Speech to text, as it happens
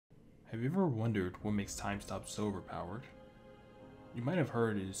Have you ever wondered what makes Timestop so overpowered? You might have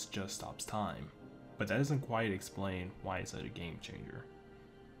heard it just stops time, but that doesn't quite explain why it's such a game changer.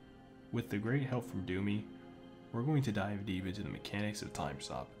 With the great help from Doomy, we're going to dive deep into the mechanics of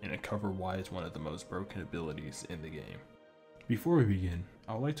Timestop and uncover why it's one of the most broken abilities in the game. Before we begin,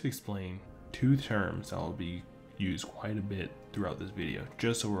 I would like to explain two terms that will be used quite a bit throughout this video,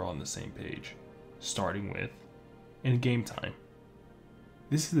 just so we're all on the same page, starting with in-game time.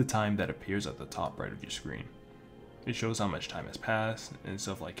 This is the time that appears at the top right of your screen. It shows how much time has passed, and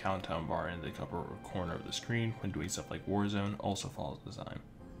stuff like countdown bar in the upper corner of the screen when doing stuff like Warzone also follows the time.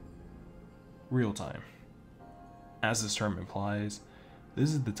 Real time. As this term implies,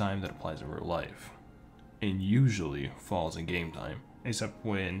 this is the time that applies in real life, and usually falls in game time, except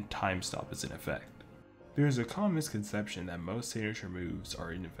when time stop is in effect. There is a common misconception that most signature moves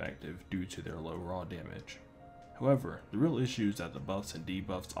are ineffective due to their low raw damage. However, the real issue is that the buffs and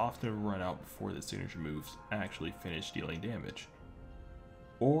debuffs often run out before the signature moves actually finish dealing damage,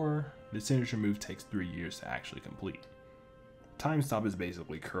 or the signature move takes 3 years to actually complete. Timestop is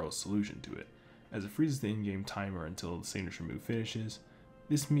basically Curl's solution to it, as it freezes the in-game timer until the signature move finishes.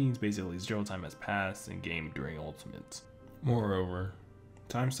 This means basically zero time has passed in game during ultimates. Moreover,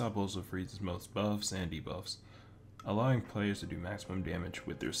 Timestop also freezes most buffs and debuffs, allowing players to do maximum damage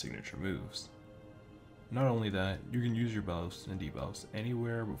with their signature moves. Not only that, you can use your buffs and debuffs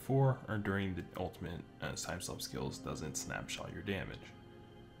anywhere before or during the ultimate, as Timestop skills doesn't snapshot your damage.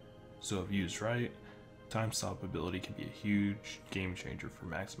 So if used right, Timestop ability can be a huge game changer for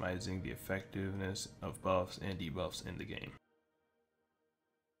maximizing the effectiveness of buffs and debuffs in the game.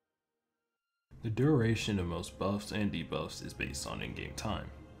 The duration of most buffs and debuffs is based on in-game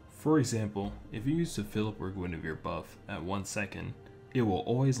time. For example, if you use the Philip or Guinevere buff at 1 second, it will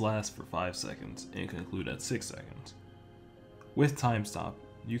always last for 5 seconds and conclude at 6 seconds. With Timestop,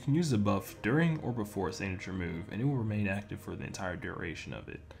 you can use the buff during or before a signature move and it will remain active for the entire duration of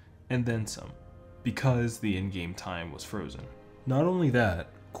it, and then some, because the in-game time was frozen. Not only that,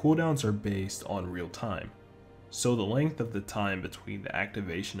 cooldowns are based on real time, so the length of the time between the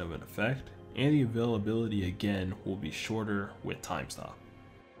activation of an effect and the availability again will be shorter with Timestop.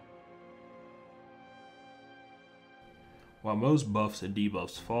 While most buffs and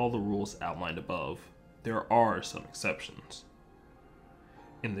debuffs follow the rules outlined above, there are some exceptions.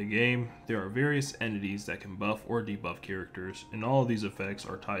 In the game, there are various entities that can buff or debuff characters, and all of these effects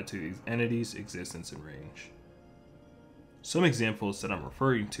are tied to these entities' existence and range. Some examples that I'm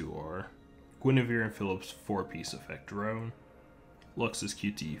referring to are Guinevere and Philip's 4-piece effect drone, Lux's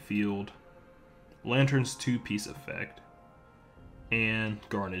QTE field, Lantern's 2-piece effect, and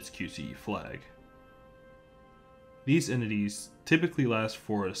Garnet's QTE flag. These entities typically last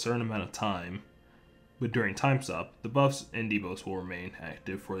for a certain amount of time, but during Timestop, the buffs and debuffs will remain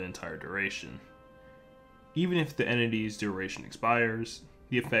active for the entire duration. Even if the entity's duration expires,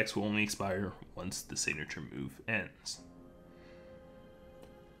 the effects will only expire once the signature move ends.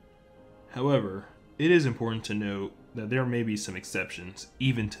 However, it is important to note that there may be some exceptions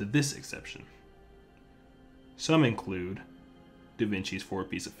even to this exception. Some include Da Vinci's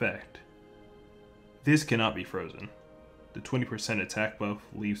 4-piece effect. This cannot be frozen. The 20% attack buff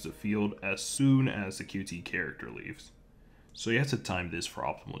leaves the field as soon as the QT character leaves, so you have to time this for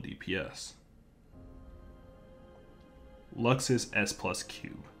optimal DPS. Lux's S+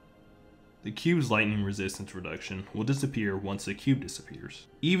 cube. The cube's lightning resistance reduction will disappear once the cube disappears.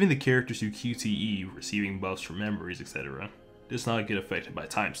 Even the characters who QTE receiving buffs from memories, etc. does not get affected by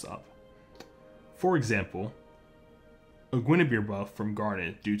Timestop. For example, a Guinevere buff from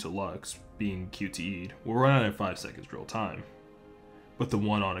Garnet due to Lux being QTE'd will run out in 5 seconds real time, but the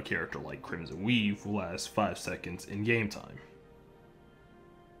one on a character like Crimson Weave will last 5 seconds in game time.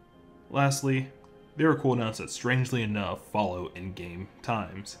 Lastly, there are cooldowns that strangely enough follow in-game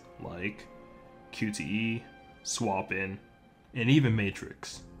times, like QTE, Swap In, and even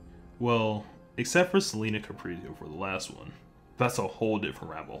Matrix. Well, except for Selena Caprizio for the last one. That's a whole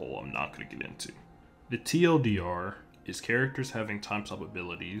different rabbit hole I'm not going to get into. The TLDR is characters having Timestop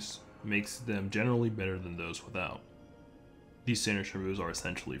abilities makes them generally better than those without. These signature moves are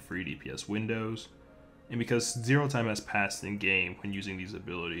essentially free DPS windows, and because zero time has passed in game when using these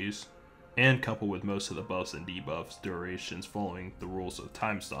abilities, and coupled with most of the buffs and debuffs durations following the rules of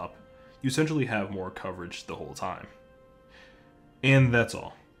Timestop, you essentially have more coverage the whole time. And that's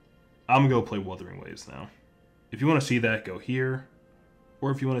all. I'm gonna go play Wuthering Waves now. If you want to see that, go here.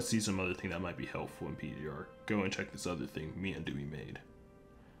 Or if you want to see some other thing that might be helpful in PDR, go and check this other thing me and Dewey made.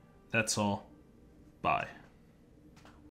 That's all. Bye.